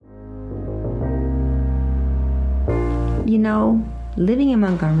You know, living in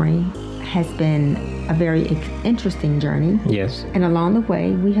Montgomery has been a very interesting journey. Yes. And along the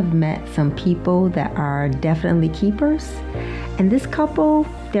way, we have met some people that are definitely keepers. And this couple,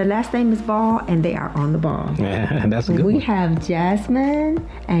 their last name is Ball, and they are on the ball. Yeah, that's a good We one. have Jasmine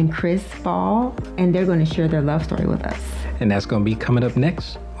and Chris Ball, and they're going to share their love story with us. And that's going to be coming up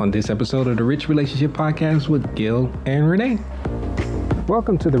next on this episode of the Rich Relationship Podcast with Gil and Renee.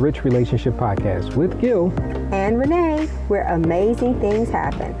 Welcome to the Rich Relationship Podcast with Gil And Renee, where amazing things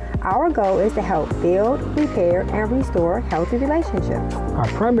happen. Our goal is to help build, repair, and restore healthy relationships. Our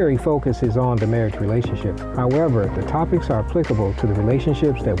primary focus is on the marriage relationship. However, the topics are applicable to the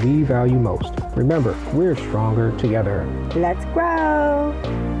relationships that we value most. Remember, we're stronger together. Let's grow.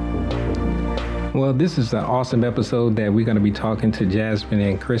 Well, this is an awesome episode that we're going to be talking to Jasmine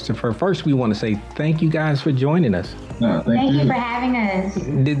and Christopher. First, we want to say thank you guys for joining us. Thank you for having us.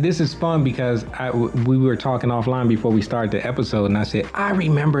 This is fun because we were talking offline before we started the episode, and I said, I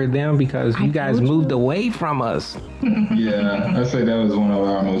remember them because you guys moved away from us. Yeah, I'd say that was one of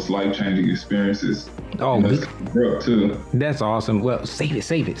our most life-changing experiences. Oh, Brooke too. That's awesome. Well, save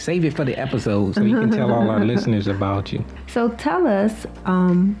it for the episode so you can tell all our listeners about you. So tell us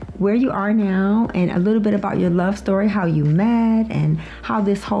where you are now and a little bit about your love story, how you met, and how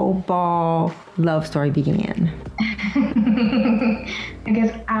this whole Ball love story began. I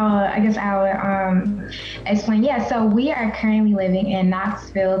guess I'll explain. Yeah, so we are currently living in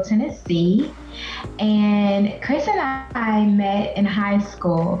Knoxville, Tennessee. And Chris and I met in high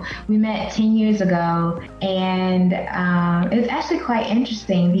school. We met 10 years ago, and it's actually quite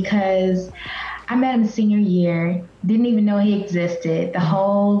interesting because I met him senior year, didn't even know he existed the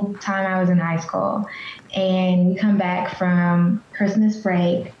whole time I was in high school. And we come back from Christmas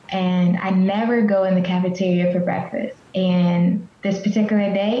break, and I never go in the cafeteria for breakfast. And this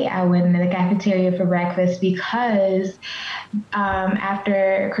particular day, I went into the cafeteria for breakfast because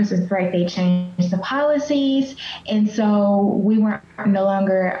after Christmas break, they changed the policies. And so we weren't no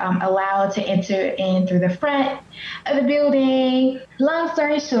longer allowed to enter in through the front of the building. Long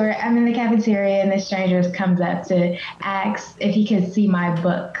story short, I'm in the cafeteria and the stranger comes up to ask if he could see my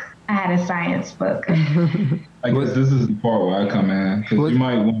book. I had a science book. I guess this is the part where I come in, because you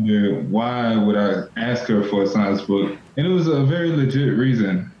might wonder, why would I ask her for a science book? And it was a very legit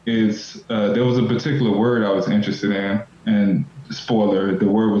reason. There was a particular word I was interested in, and spoiler, the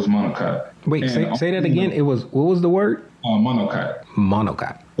word was monocot. Wait, say that again. What was the word? Monocot.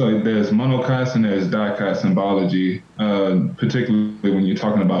 Monocot. So there's monocots and there's dicots in biology, particularly when you're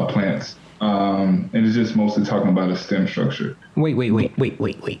talking about plants. And it's just mostly talking about a stem structure. Wait.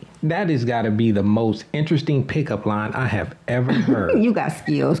 That has got to be the most interesting pickup line I have ever heard. You got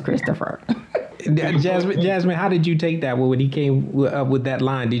skills, Christopher. Jasmine, how did you take that when he came up with that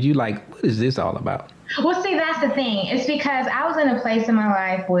line? Did you what is this all about? Well, see, that's the thing. It's because I was in a place in my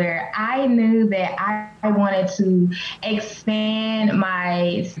life where I knew that I wanted to expand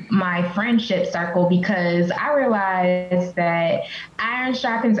my friendship circle, because I realized that iron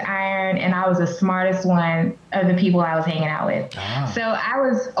sharpens iron, and I was the smartest one of the people I was hanging out with. So I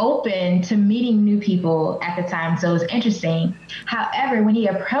was open to meeting new people at the time, so it was interesting. However, when he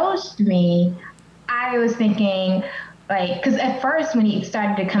approached me, I was thinking, because at first when he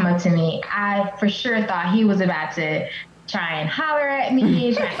started to come up to me, I for sure thought he was about to try and holler at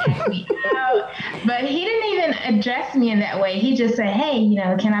me, try and ask me out. But he didn't even address me in that way. He just said, hey,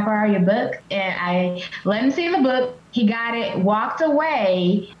 can I borrow your book? And I let him see the book. He got it, walked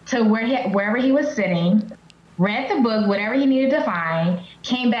away to wherever he was sitting, read the book, whatever he needed to find,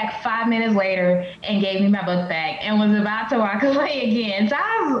 came back 5 minutes later and gave me my book back and was about to walk away again. So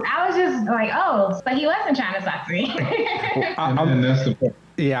I was just like, oh, but he wasn't trying to talk to me. And that's the point.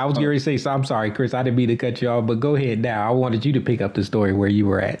 Yeah, I was going to say, so I'm sorry, Chris, I didn't mean to cut you off, but go ahead now. I wanted you to pick up the story where you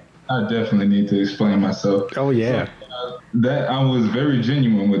were at. I definitely need to explain myself. Oh, yeah. So, that I was very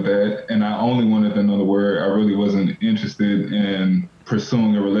genuine with that, and I only wanted to know the word. I really wasn't interested in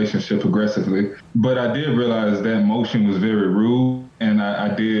pursuing a relationship aggressively. But I did realize that motion was very rude, and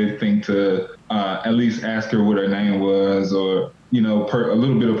I did think to at least ask her what her name was, or, a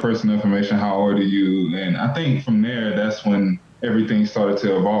little bit of personal information. How old are you? And I think from there, that's when everything started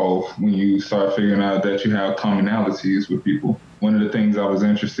to evolve, when you start figuring out that you have commonalities with people. One of the things I was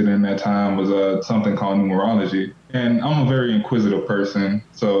interested in that time was something called numerology. And I'm a very inquisitive person.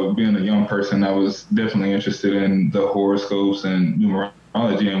 So being a young person, I was definitely interested in the horoscopes and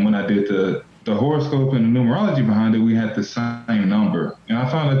numerology. And when I did the horoscope and the numerology behind it, we had the same number. And I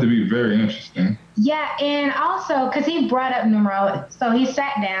found that to be very interesting. Yeah, and also because he brought up numerology, so he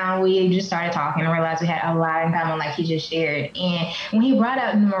sat down, we just started talking and realized we had a lot in common, like he just shared. And when he brought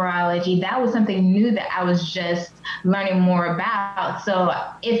up numerology, that was something new that I was just learning more about. So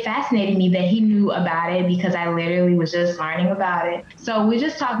it fascinated me that he knew about it because I literally was just learning about it. So we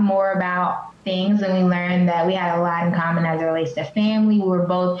just talked more about things, and we learned that we had a lot in common as it relates to family. We were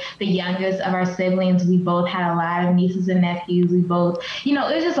both the youngest of our siblings. We both had a lot of nieces and nephews. We both, it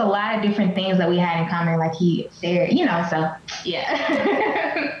was just a lot of different things that we had in common, like he shared, so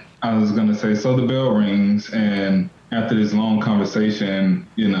yeah. I was going to say, so the bell rings, and after this long conversation,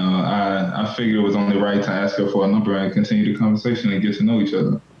 I figured it was only right to ask her for a number and continue the conversation and get to know each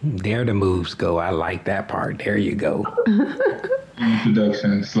other. There the moves go. I like that part. There you go.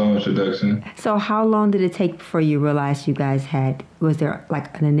 Slow introduction. So how long did it take before you realized you guys was there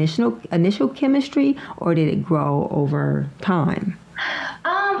like an initial chemistry, or did it grow over time?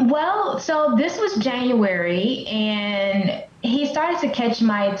 Well, so this was January, and he started to catch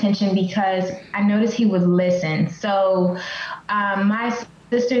my attention because I noticed he would listen. So my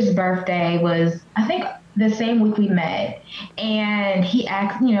sister's birthday was, I think, the same week we met, and he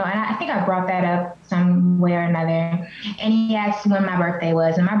asked, and I think I brought that up some way or another, and he asked when my birthday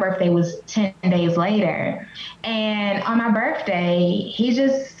was, and my birthday was 10 days later. And on my birthday, he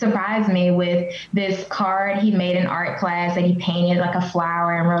just surprised me with this card he made in art class that he painted like a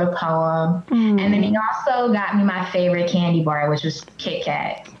flower and wrote a poem. And then he also got me my favorite candy bar, which was Kit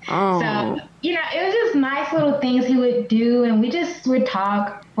Kat. So, it was just nice little things he would do, and we just would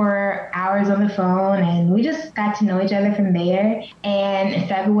talk for hours on the phone, and we just got to know each other from there. And in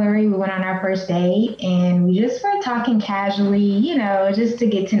February, we went on our first date, and we just were talking casually, just to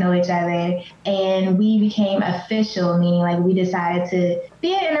get to know each other. And we became official, meaning like we decided to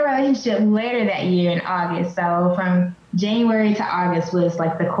be in a relationship later that year in August. So from January to August was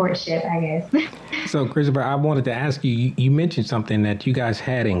like the courtship, I guess. So, Christopher, I wanted to ask you, you mentioned something that you guys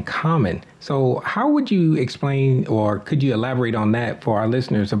had in common. So how would you explain, or could you elaborate on that for our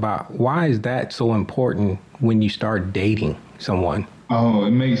listeners about why is that so important when you start dating someone? Oh,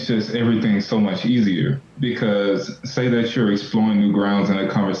 it makes just everything so much easier, because say that you're exploring new grounds in a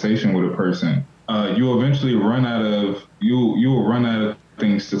conversation with a person, you'll eventually run out of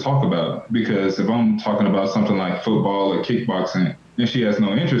things to talk about. Because if I'm talking about something like football or kickboxing and she has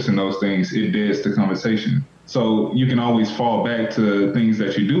no interest in those things, it deads the conversation. So you can always fall back to things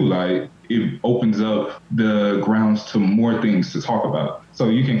that you do like. It opens up the grounds to more things to talk about. So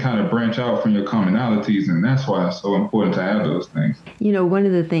you can kind of branch out from your commonalities, and that's why it's so important to have those things. One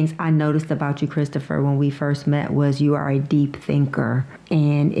of the things I noticed about you, Christopher, when we first met was you are a deep thinker.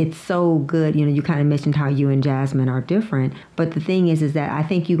 And it's so good. You kind of mentioned how you and Jasmine are different. But the thing is that I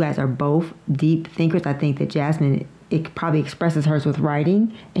think you guys are both deep thinkers. I think that Jasmine, it probably expresses hers with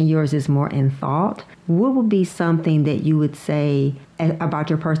writing, and yours is more in thought. What would be something that you would say about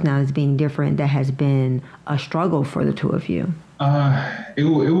your personalities being different that has been a struggle for the two of you? It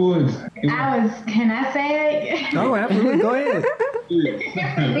would. Can I say it? Oh, absolutely. Go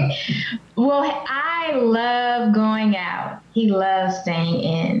ahead. Well, I love going out. He loves staying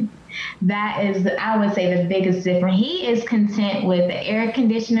in. That is, I would say, the biggest difference. He is content with the air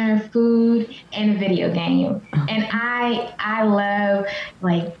conditioner, food, and a video game. And I love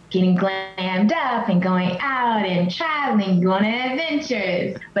like getting glammed up and going out and traveling, going on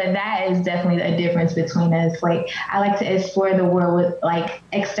adventures. But that is definitely a difference between us. Like, I like to explore the world with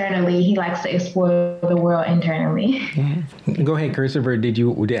externally. He likes to explore the world internally. Yeah. Go ahead, Christopher. Did you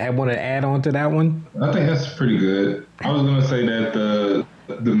want to add on to that one? I think that's pretty good. I was going to say that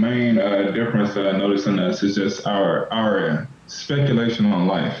the main difference that I noticed in us is just our speculation on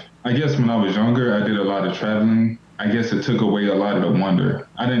life. I guess when I was younger, I did a lot of traveling. I guess it took away a lot of the wonder.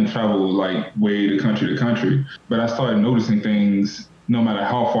 I didn't travel way to country, but I started noticing things. No matter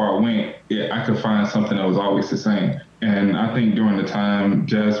how far I went, I could find something that was always the same. And I think during the time,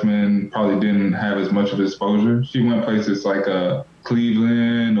 Jasmine probably didn't have as much of exposure. She went places like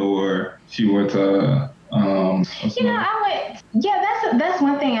Cleveland, or she went to that's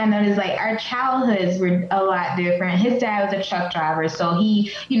one thing I noticed. Like, our childhoods were a lot different. His dad was a truck driver, so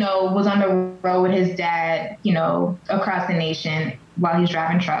he, was on the road with his dad, across the nation while he's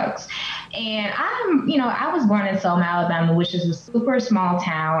driving trucks. And I was born in Selma, Alabama, which is a super small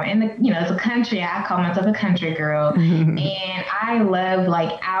town. And, it's a country. I call myself a country girl. And I love,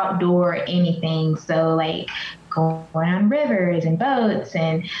 outdoor anything. So, going on rivers and boats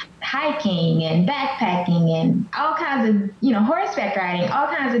and hiking and backpacking and all kinds of, horseback riding, all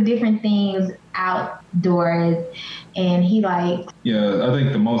kinds of different things out outdoors, and he like. Yeah, I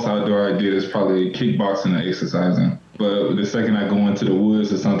think the most outdoor I did is probably kickboxing and exercising. But the second I go into the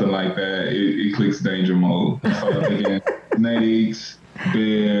woods or something like that, it clicks danger mode. So again, snakes,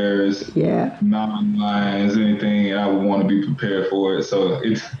 bears, mountain lions, anything, I would want to be prepared for it. So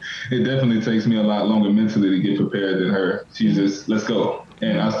it definitely takes me a lot longer mentally to get prepared than her. She's just, let's go.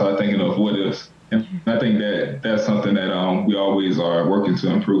 And I start thinking of what ifs. And I think that's something that we always are working to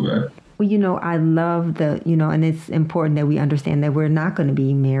improve at. Well, I love and it's important that we understand that we're not going to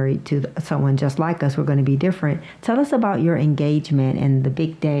be married to someone just like us. We're going to be different. Tell us about your engagement and the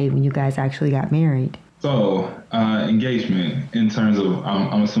big day when you guys actually got married. So, engagement in terms of,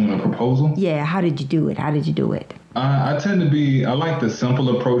 I'm assuming a proposal? Yeah, how did you do it? I like the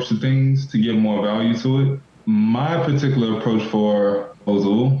simple approach to things to give more value to it. My particular approach for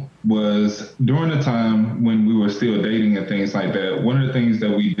proposal was during the time when we were still dating and things like that. One of the things that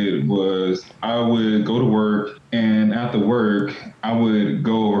we did was I would go to work, and after work, I would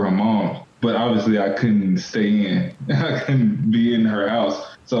go over her mom. But obviously, I couldn't stay in. I couldn't be in her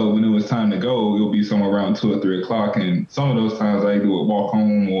house. So when it was time to go, it would be somewhere around 2 or 3 o'clock. And some of those times I would walk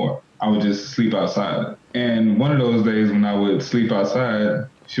home, or I would just sleep outside. And one of those days when I would sleep outside,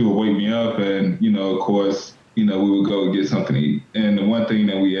 she would wake me up, and, of course, we would go get something to eat. And the one thing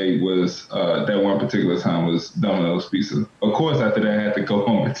that we ate was, that one particular time, was Domino's pizza. Of course, after that, I had to go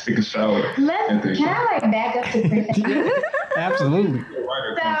home and take a shower. Can I back up to Chris? Absolutely.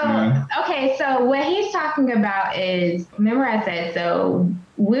 So what he's talking about is, remember I said,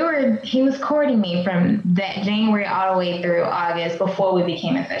 he was courting me from that January all the way through August before we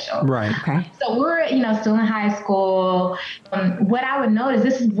became official. Right. Okay. So we were, still in high school. What I would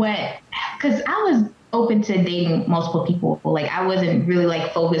notice, because I was open to dating multiple people. Like, I wasn't really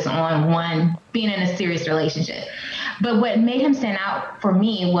focused on one being in a serious relationship. But what made him stand out for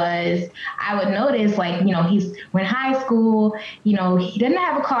me was I would notice, we're in high school, he doesn't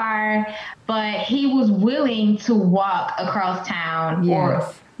have a car, but he was willing to walk across town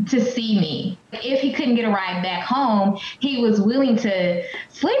or to see me. If he couldn't get a ride back home, he was willing to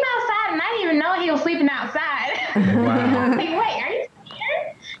sleep outside, and I didn't even know he was sleeping outside. Wow. Wait, are you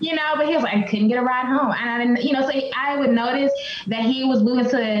here? But he was like, I couldn't get a ride home. And I didn't, so I would notice that he was willing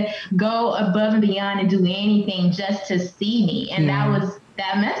to go above and beyond and do anything just to see me. And that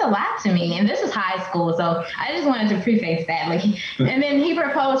meant a lot to me. And this is high school. So I just wanted to preface that. And then he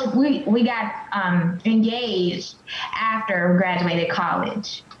proposed, we got engaged after graduated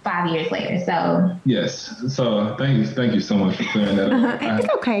college 5 years later. So yes. So thank you so much for clearing that up.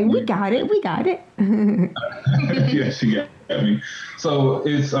 It's okay. We got it. Yeah, she got me. So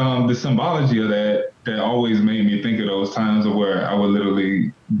it's the symbology of that always made me think of those times of where I would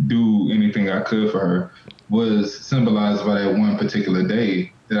literally do anything I could for her, was symbolized by that one particular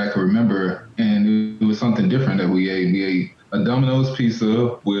day that I could remember. And it was something different that we ate. We ate a Domino's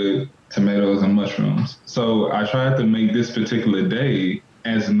pizza with tomatoes and mushrooms. So I tried to make this particular day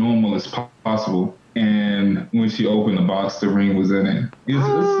as normal as possible. And when she opened the box, the ring was in it. It's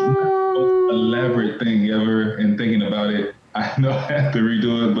the most elaborate thing ever. And thinking about it, I know I have to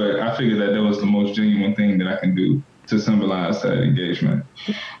redo it, but I figured that was the most genuine thing that I can do to symbolize that engagement.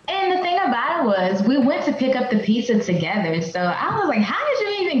 And the thing about it was, we went to pick up the pizza together. So I was like, how did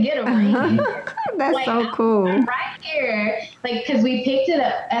you even get a ring? That's so cool. Right here, because we picked it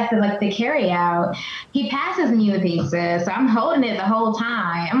up at the carry out. He passes me the pizza, so I'm holding it the whole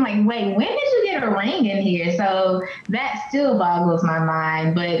time. I'm like, wait, when did you get a ring in here? So that still boggles my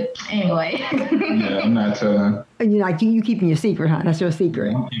mind. But anyway. Yeah, I'm not telling. You keeping your secret, huh? That's your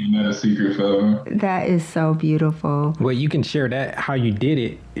secret. I'm keeping that a secret forever. That is so beautiful. Well, you can share that, how you did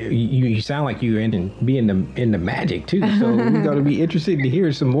it. You sound like you're in the magic too. So we're going to be interested to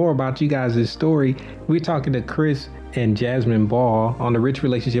hear some more about you guys' story. We're talking to Chris and Jasmine Ball on the Rich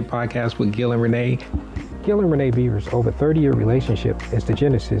Relationship Podcast with Gil and Renee. Gil and Renee Beaver's over 30-year relationship is the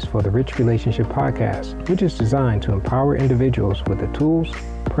genesis for the Rich Relationship Podcast, which is designed to empower individuals with the tools,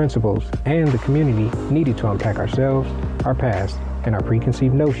 principles, and the community needed to unpack ourselves, our past, and our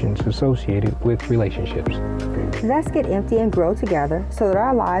preconceived notions associated with relationships. Let's get empty and grow together so that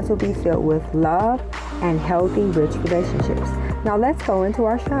our lives will be filled with love and healthy, rich relationships. Now let's go into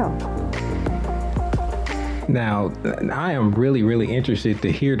our show. Now, I am really, really interested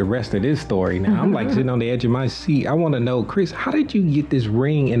to hear the rest of this story. Now, I'm sitting on the edge of my seat. I want to know, Chris, how did you get this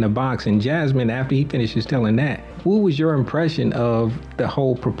ring in the box? And Jasmine, after he finishes telling that, what was your impression of the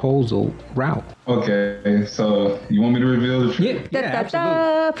whole proposal route? Okay, so you want me to reveal the truth? Yeah,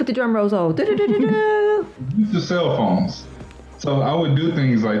 absolutely. Put the drum rolls on. Use the cell phones. So I would do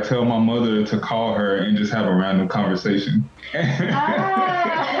things like tell my mother to call her and just have a random conversation.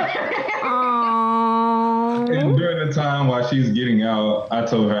 And during the time while she's getting out, I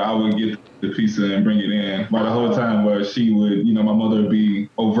told her I would get the pizza and bring it in. By the whole time where she would, my mother would be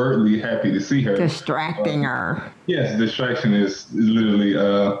overtly happy to see her. Distracting her. Yes, distraction is literally,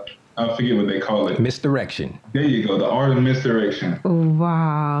 I forget what they call it. Misdirection. There you go, the art of misdirection.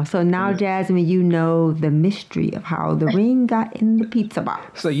 Wow. So now, Jasmine, you know the mystery of how the ring got in the pizza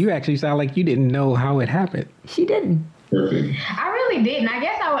box. So you actually sound like you didn't know how it happened. She didn't. Perfect. I really didn't. I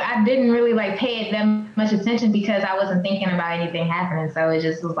guess I didn't really pay it that much attention because I wasn't thinking about anything happening. So it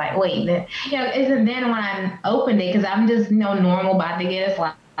just was like, wait, isn't then when I opened it, because I'm just normal about to get a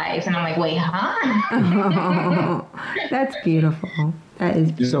slice, and I'm like, wait, huh? That's beautiful. That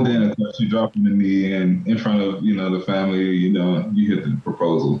is beautiful. So then, of course, you drop them in front of the family. You hit the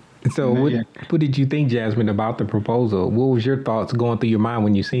proposal. So what did you think, Jasmine, about the proposal? What was your thoughts going through your mind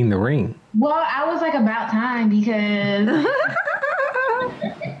when you seen the ring? Well, I was like, about time, because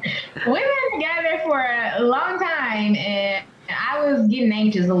we've been together for a long time, and I was getting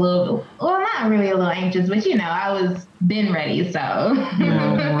anxious a little bit. Well, not really a little anxious, but I was been ready. So I'm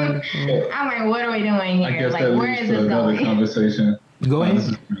like, what are we doing here? I guess like, that where leads is to this another going? conversation. Go ahead. This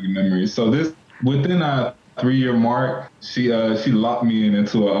is bringing memories. So within a 3-year mark, she locked me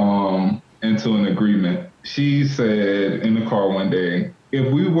into an agreement. She said in the car one day,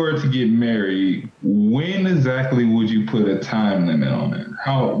 if we were to get married, when exactly would you put a time limit on it?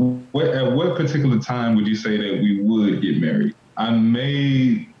 At what particular time would you say that we would get married? I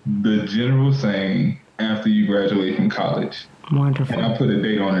made the general saying, after you graduate from college. Wonderful. And I put a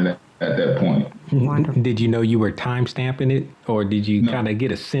date on it at that point. Wonderful. Did you know you were time stamping it, or did you kind of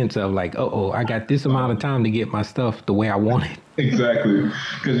get a sense of like, I got this amount of time to get my stuff the way I want it? Exactly.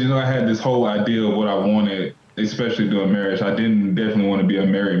 Because, I had this whole idea of what I wanted, especially during marriage. I didn't definitely want to be a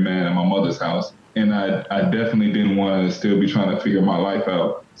married man at my mother's house. And I definitely didn't want to still be trying to figure my life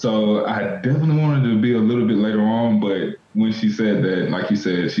out. So I definitely wanted to be a little bit later on. But when she said that, like you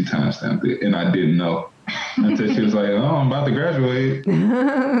said, she time stamped it. And I didn't know until she was like, I'm about to graduate.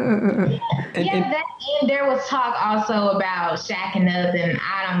 And there was talk also about shacking up, and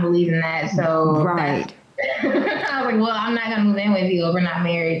I don't believe in that. So right. I was like, well, I'm not going to move in with you if we're not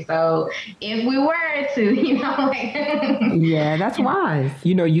married. So if we were to, Yeah, that's wise.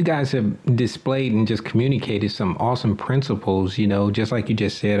 You guys have displayed and just communicated some awesome principles, just like you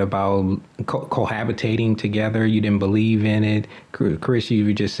just said about cohabitating together. You didn't believe in it. Chris, you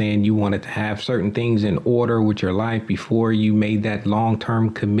were just saying you wanted to have certain things in order with your life before you made that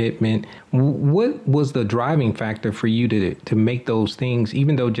long-term commitment. What was the driving factor for you to make those things,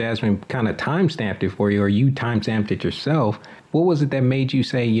 even though Jasmine kind of time-stamped it for you, or you time-stamped it yourself? What was it that made you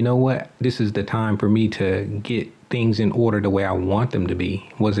say, you know what, this is the time for me to get things in order the way I want them to be?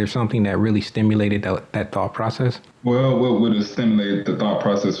 Was there something that really stimulated that thought process? Well, what would have stimulated the thought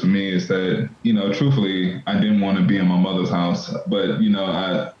process for me is that, truthfully, I didn't want to be in my mother's house. But,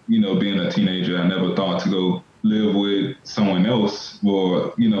 being a teenager, I never thought to go live with someone else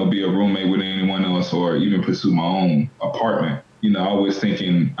or, be a roommate with anyone else or even pursue my own apartment. I was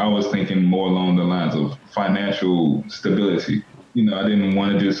thinking more along the lines of financial stability. I didn't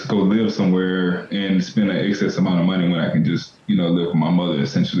want to just go live somewhere and spend an excess amount of money when I can just, live with my mother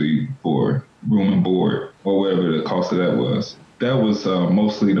essentially for room and board or whatever the cost of that was. That was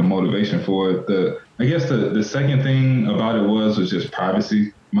mostly the motivation for it. I guess the second thing about it was just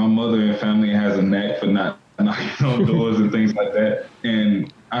privacy. My mother and family has a knack for not knocking on doors and things like that.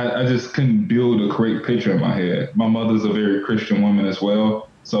 And I just couldn't build a correct picture in my head. My mother's a very Christian woman as well.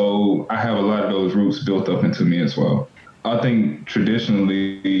 So I have a lot of those roots built up into me as well. I think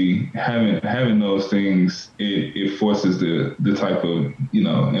traditionally having those things, it forces the type of,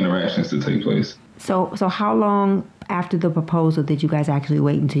 interactions to take place. So how long after the proposal did you guys actually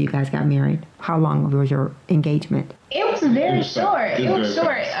wait until you guys got married? How long was your engagement? It was very short. It was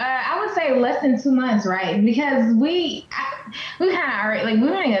short. I would say less than 2 months, right? Because we kind of already, we've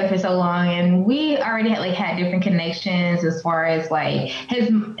been together for so long, and we already had different connections as far as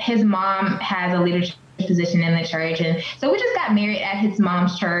his mom has a leadership position in the church, and so we just got married at his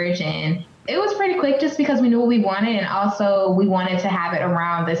mom's church, and it was pretty quick just because we knew what we wanted, and also we wanted to have it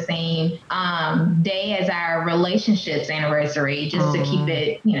around the same day as our relationship's anniversary, just to keep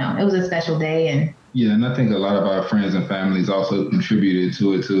it, it was a special day. And yeah, and I think a lot of our friends and families also contributed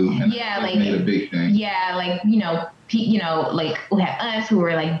to it too. And made a big thing. Yeah, we had us who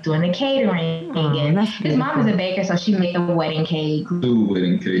were doing the catering, and his mom is a baker, so she made the wedding cake. 2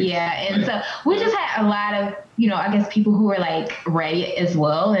 wedding cakes. Yeah, and so we just had a lot of, I guess people who were ready as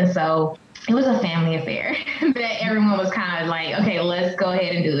well, and so it was a family affair that everyone was kind of okay, let's go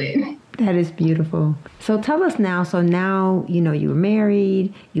ahead and do it. That is beautiful. So tell us now, you were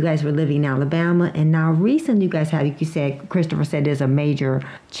married, you guys were living in Alabama, and now recently you guys have, like you said, Christopher said there's a major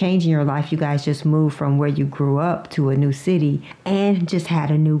change in your life. You guys just moved from where you grew up to a new city and just had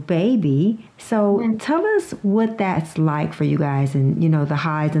a new baby. So tell us what that's like for you guys and, the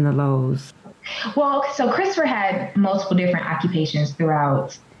highs and the lows. Well, so Christopher had multiple different occupations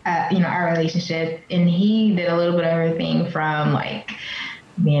throughout, our relationship, and he did a little bit of everything from like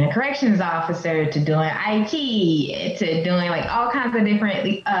being a corrections officer to doing IT to doing like all kinds of different.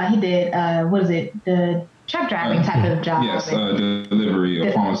 He did the truck driving type of job. Yes, delivery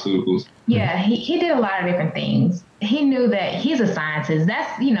of pharmaceuticals. Yeah, he did a lot of different things. He knew that he's a scientist.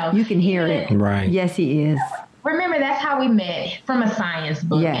 That's you can hear it, right? Yes, he is. Remember, that's how we met, from a science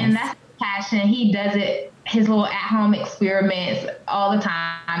book, and that's his passion. He does it. His little at-home experiments all the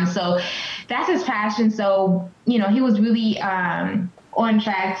time. So that's his passion. So, he was really on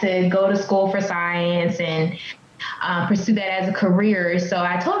track to go to school for science and pursue that as a career. So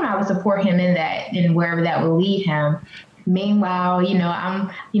I told him I would support him in that and wherever that would lead him. Meanwhile,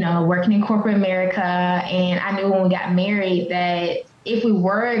 I'm, working in corporate America, and I knew when we got married that if we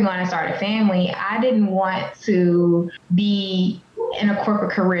were going to start a family, I didn't want to be in a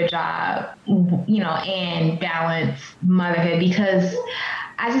corporate career job, and balance motherhood, because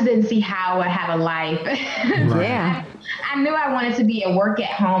I just didn't see how I have a life. Yeah. I knew I wanted to be a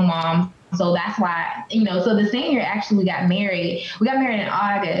work-at-home mom. So that's why, so the same year actually we got married. We got married in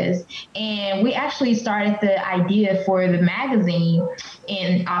August, and we actually started the idea for the magazine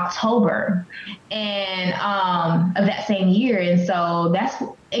in October and of that same year. And so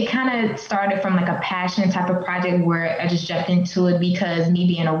it kind of started from like a passion type of project where I just jumped into it because me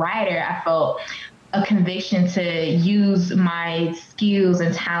being a writer, I felt a conviction to use my skills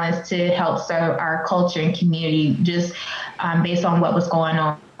and talents to help serve our culture and community, just based on what was going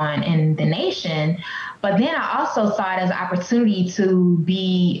on in the nation. But then I also saw it as an opportunity to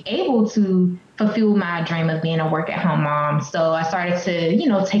be able to fulfill my dream of being a work-at-home mom. So I started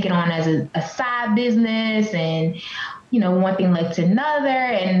to, take it on as a side business, and, one thing led to another.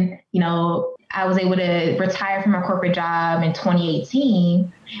 And, I was able to retire from a corporate job in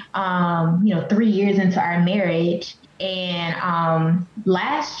 2018, 3 years into our marriage. And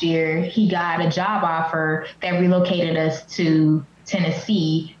last year, he got a job offer that relocated us to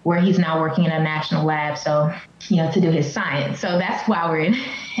Tennessee, where he's now working in a national lab. So, to do his science. So that's why we're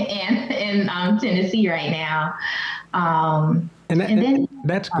in Tennessee right now.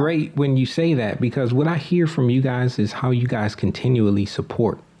 That's great when you say that, because what I hear from you guys is how you guys continually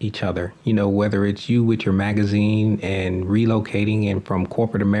support each other, whether it's you with your magazine and relocating and from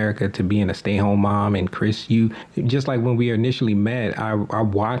corporate America to being a stay-home mom. And Chris, you, just like when we initially met, I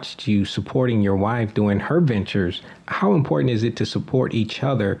watched you supporting your wife doing her ventures. How important is it to support each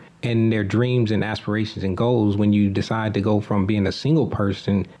other in their dreams and aspirations and goals when you decide to go from being a single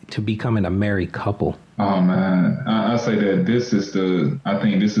person to becoming a married couple? Oh man, I say that I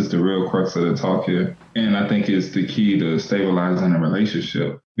think this is the real crux of the talk here. And I think it's the key to stabilizing a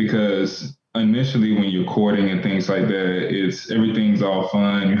relationship, because initially when you're courting and things like that, everything's all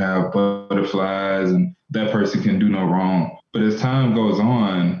fun. You have butterflies and that person can do no wrong. But as time goes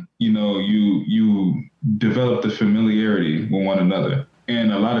on, you develop the familiarity with one another.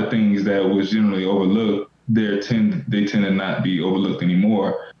 And a lot of things that was generally overlooked, they tend to not be overlooked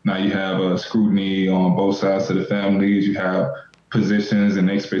anymore. Now you have scrutiny on both sides of the families. You have positions and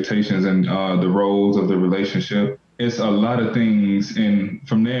expectations and the roles of the relationship. It's a lot of things, and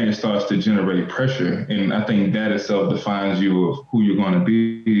from there it starts to generate pressure. And I think that itself defines you of who you're going to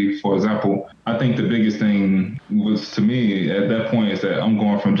be. For example, I think the biggest thing was to me at that point is that I'm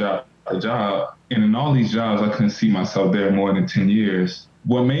going from job to job, and in all these jobs I couldn't see myself there more than 10 years.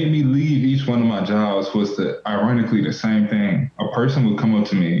 What made me leave each one of my jobs was ironically, the same thing. A person would come up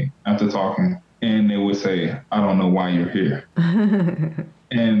to me after talking and they would say, "I don't know why you're here."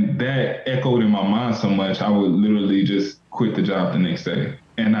 And that echoed in my mind so much, I would literally just quit the job the next day.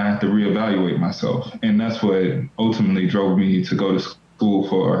 And I had to reevaluate myself. And that's what ultimately drove me to go to school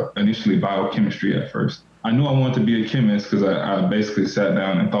for initially biochemistry at first. I knew I wanted to be a chemist because I basically sat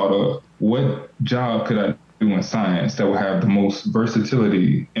down and thought of what job could I do in science that would have the most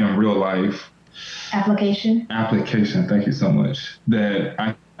versatility in real life application. Thank you so much. That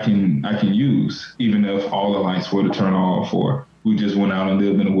I can use, even if all the lights were to turn off or we just went out and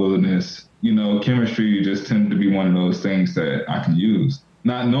lived in the wilderness. Chemistry just tended to be one of those things that I can use,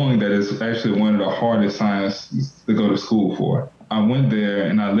 not knowing that it's actually one of the hardest sciences to go to school for. I went there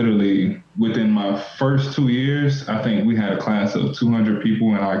and I literally, within my first 2 years, I think we had a class of 200 people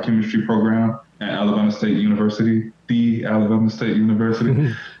in our chemistry program at Alabama State University, the Alabama State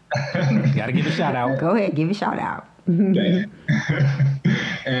University. Got to give a shout out. Go ahead, give a shout out. And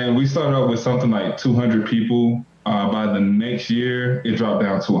we started off with something like 200 people. By the next year, it dropped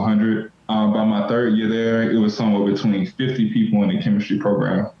down to 100. By my third year there, it was somewhere between 50 people in the chemistry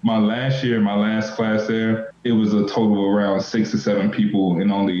program. My last class there, it was a total of around 6 to 7 people,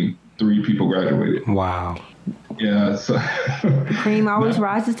 and only 3 people graduated. Wow. Yeah. So the cream always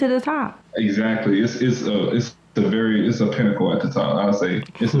rises to the top. Exactly. It's a pinnacle at the top. I would say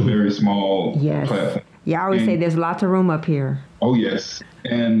it's a very small platform. Yeah, I always say there's lots of room up here. Oh, yes.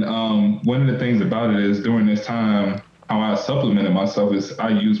 And one of the things about it is during this time, how I supplemented myself is I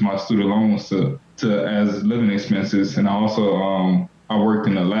used my student loans to as living expenses. And I also, I worked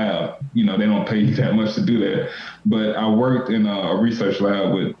in a lab. They don't pay you that much to do that. But I worked in a research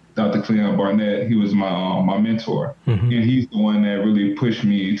lab with Dr. Cleon Barnett. He was my mentor. Mm-hmm. And he's the one that really pushed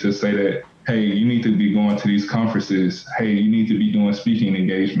me to say that, hey, you need to be going to these conferences. Hey, you need to be doing speaking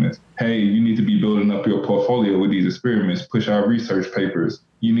engagements. Hey, you need to be building up your portfolio with these experiments, push out research papers.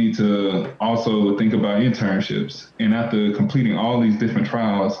 You need to also think about internships. And after completing all these different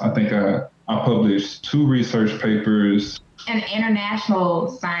trials, I think I published 2 research papers. And international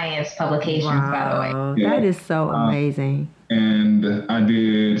science publications, by the way. That is so amazing. And I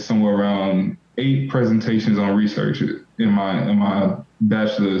did somewhere around 8 presentations on research in my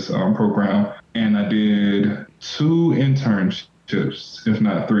bachelor's program, and I did 2 internships, if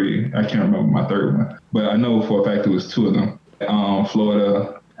not 3. I can't remember my third one, but I know for a fact it was 2 of them.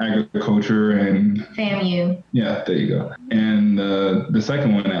 Florida Agriculture and FAMU. Yeah, there you go. And the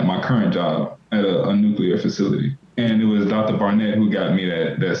second one at my current job at a nuclear facility, and it was Dr. Barnett who got me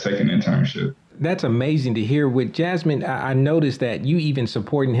that second internship. That's amazing to hear. With Jasmine, I noticed that you even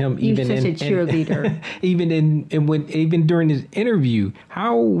supporting him, You're such a cheerleader. even during his interview.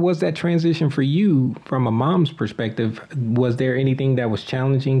 How was that transition for you from a mom's perspective? Was there anything that was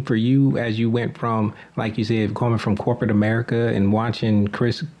challenging for you as you went from, like you said, coming from corporate America and watching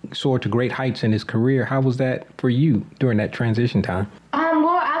Chris soar to great heights in his career? How was that for you during that transition time?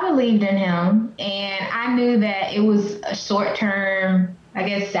 Well, I believed in him, and I knew that it was a short-term, I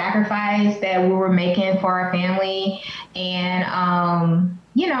guess, sacrifice that we were making for our family. And,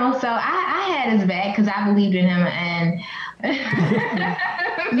 so I had his back because I believed in him. And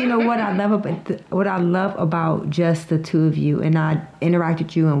what I love about just the two of you, and I interacted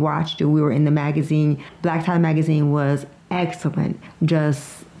with you and watched you. We were in the magazine. Black Tie magazine was excellent.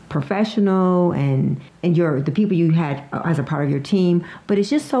 Just professional and the people you had as a part of your team. But it's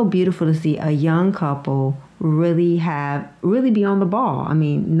just so beautiful to see a young couple really be on the ball. I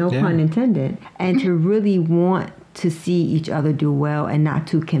mean, no pun intended. And to really want to see each other do well and not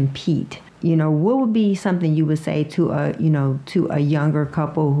to compete. What would be something you would say to a younger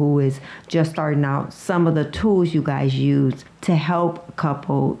couple who is just starting out, some of the tools you guys use to help a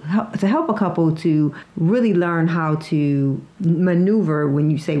couple to really learn how to maneuver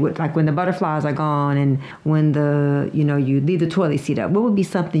when you say when the butterflies are gone and when you leave the toilet seat up? What would be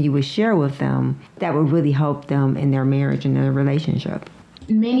something you would share with them that would really help them in their marriage and their relationship?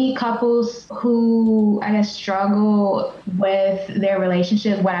 Many couples who, I guess, struggle with their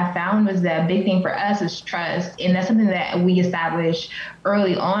relationship, what I found was that a big thing for us is trust. And that's something that we established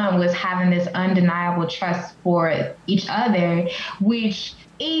early on, was having this undeniable trust for each other, which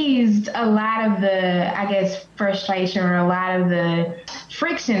eased a lot of the, I guess, frustration or a lot of the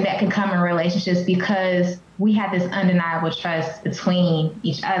friction that can come in relationships, because we have this undeniable trust between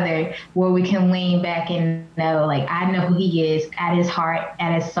each other where we can lean back and know, I know who he is at his heart,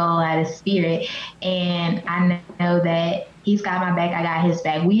 at his soul, at his spirit. And I know that he's got my back, I got his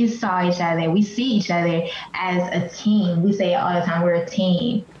back. We saw each other. We see each other as a team. We say it all the time, we're a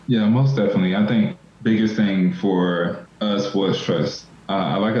team. Yeah, most definitely. I think biggest thing for us was trust.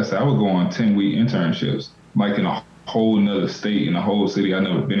 Like I said, I would go on 10-week internships, in a whole nother state, in a whole city I'd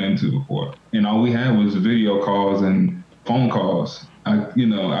never been into before. And all we had was video calls and phone calls. I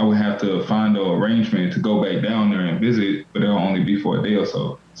would have to find an arrangement to go back down there and visit, but it'll only be for a day or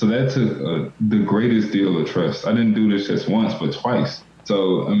so. So that took the greatest deal of trust. I didn't do this just once, but twice.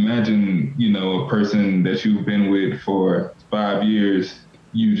 So imagine, a person that you've been with for 5 years,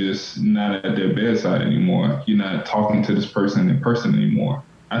 you just not at their bedside anymore. You're not talking to this person in person anymore.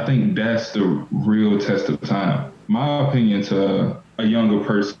 I think that's the real test of time. My opinion to a younger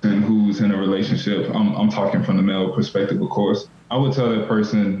person who's in a relationship, I'm talking from the male perspective, of course, I would tell that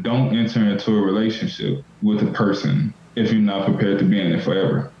person, don't enter into a relationship with a person if you're not prepared to be in it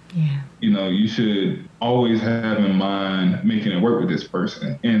forever. Yeah. You should always have in mind making it work with this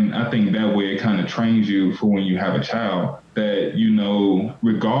person. And I think that way it kind of trains you for when you have a child that,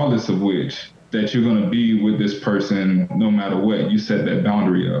 regardless of which, that you're going to be with this person no matter what. You set that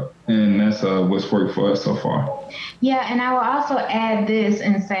boundary up. And that's what's worked for us so far. Yeah, and I will also add this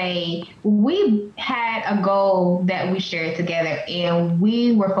and say we had a goal that we shared together, and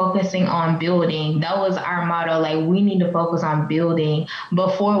we were focusing on building. That was our motto. Like, we need to focus on building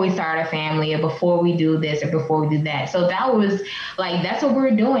before we start a family, or before we do this, or before we do that. So that was like, that's what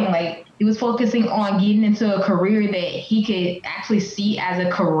we're doing. Like, he was focusing on getting into a career that he could actually see as a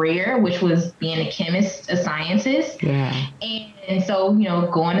career, which was being a chemist, a scientist. Yeah. And so,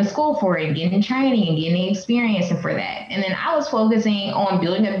 going to school for it, getting training and getting experience for that. And then I was focusing on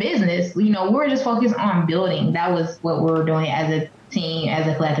building a business. We were just focused on building. That was what we were doing as a team, as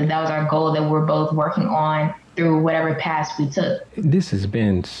a collective. That was our goal that we're both working on through whatever path we took. This has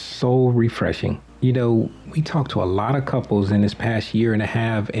been so refreshing. We talked to a lot of couples in this past year and a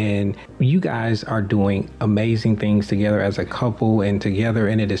half, and you guys are doing amazing things together as a couple and together,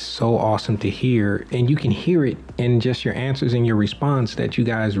 and it is so awesome to hear. And you can hear it in just your answers and your response that you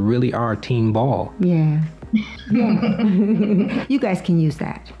guys really are team ball. Yeah. You guys can use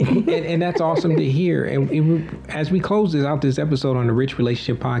that. and that's awesome to hear. And as we close this episode on the Rich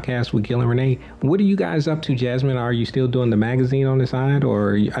Relationship Podcast with Gil and Renee, what are you guys up to, Jasmine? Are you still doing the magazine on the side?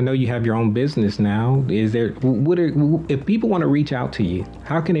 Or I know you have your own business now. If people want to reach out to you,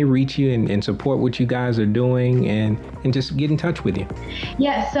 how can they reach you and support what you guys are doing and just get in touch with you?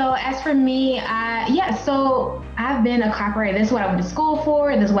 Yeah, so as for me, so I've been a copywriter. This is what I went to school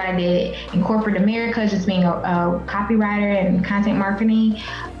for. This is what I did in corporate America, just being a copywriter and content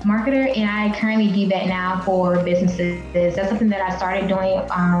marketer, and I currently do that now for businesses. That's something that I started doing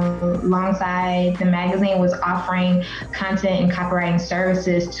alongside the magazine, was offering content and copywriting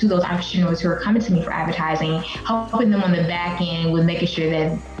services to those entrepreneurs who are coming to me for advertising, helping them on the back end with making sure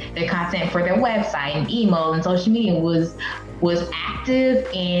that their content for their website and email and social media was active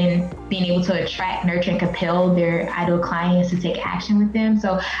and being able to attract, nurture, and compel their ideal clients to take action with them.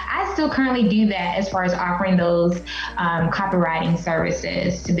 So I still currently do that as far as offering those copywriting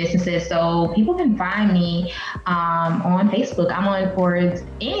services to businesses. So people can find me on Facebook. I'm on for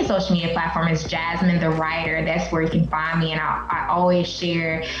any social media platform. It's Jasmine the Writer. That's where you can find me. And I always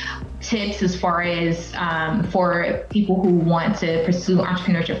share tips as far as for people who want to pursue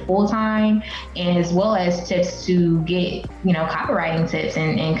entrepreneurship full-time, and as well as tips to get copywriting tips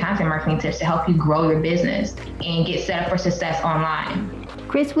and content marketing tips to help you grow your business and get set up for success online.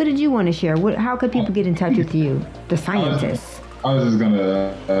 Chris, what did you want to share? How could people get in touch with you, the scientists? I was just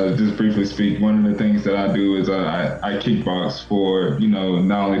gonna just briefly speak. One of the things that I do is I kickbox for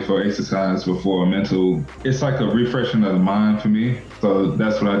not only for exercise but for mental. It's like a refreshing of the mind for me. So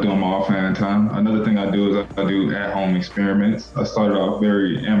that's what I do on my offhand time. Another thing I do is I do at-home experiments. I started off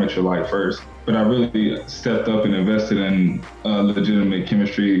very amateur-like first, but I really stepped up and invested in legitimate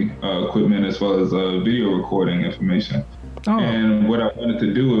chemistry equipment as well as video recording information. Oh. And what I wanted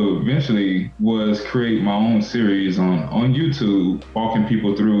to do eventually was create my own series on YouTube, walking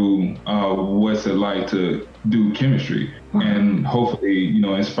people through what's it like to do chemistry, and hopefully,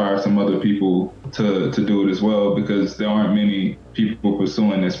 inspire some other people to do it as well, because there aren't many people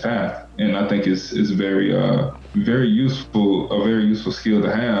pursuing this path. And I think it's very very useful skill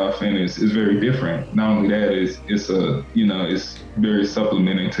to have, and it's very different. Not only that, it's very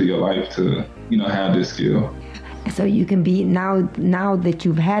supplementing to your life to have this skill. So you can be, now that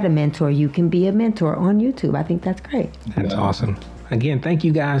you've had a mentor, you can be a mentor on YouTube. I think that's great. That's awesome. Again, thank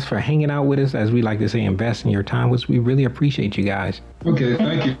you guys for hanging out with us. As we like to say, investing your time with us. We really appreciate you guys. Okay,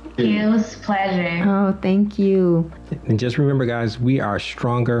 thank you. It was a pleasure. Oh, thank you. And just remember, guys, we are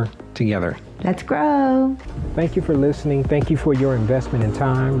stronger together. Let's grow. Thank you for listening. Thank you for your investment in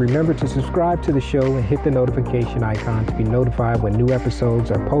time. Remember to subscribe to the show and hit the notification icon to be notified when new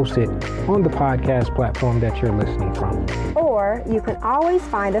episodes are posted on the podcast platform that you're listening from. Or you can always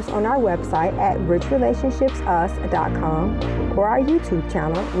find us on our website at richrelationshipsus.com or our YouTube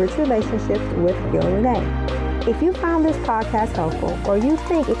channel, Rich Relationships with Gil and Renee. If you found this podcast helpful, or you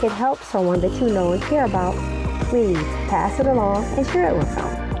think it could help someone that you know and care about, please pass it along and share it with them.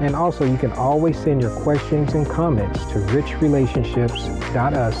 And also, you can always send your questions and comments to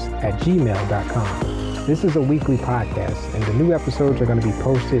richrelationships.us@gmail.com. This is a weekly podcast, and the new episodes are going to be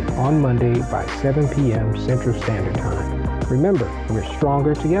posted on Monday by 7 p.m. Central Standard Time. Remember, we're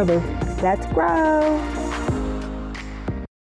stronger together. Let's grow.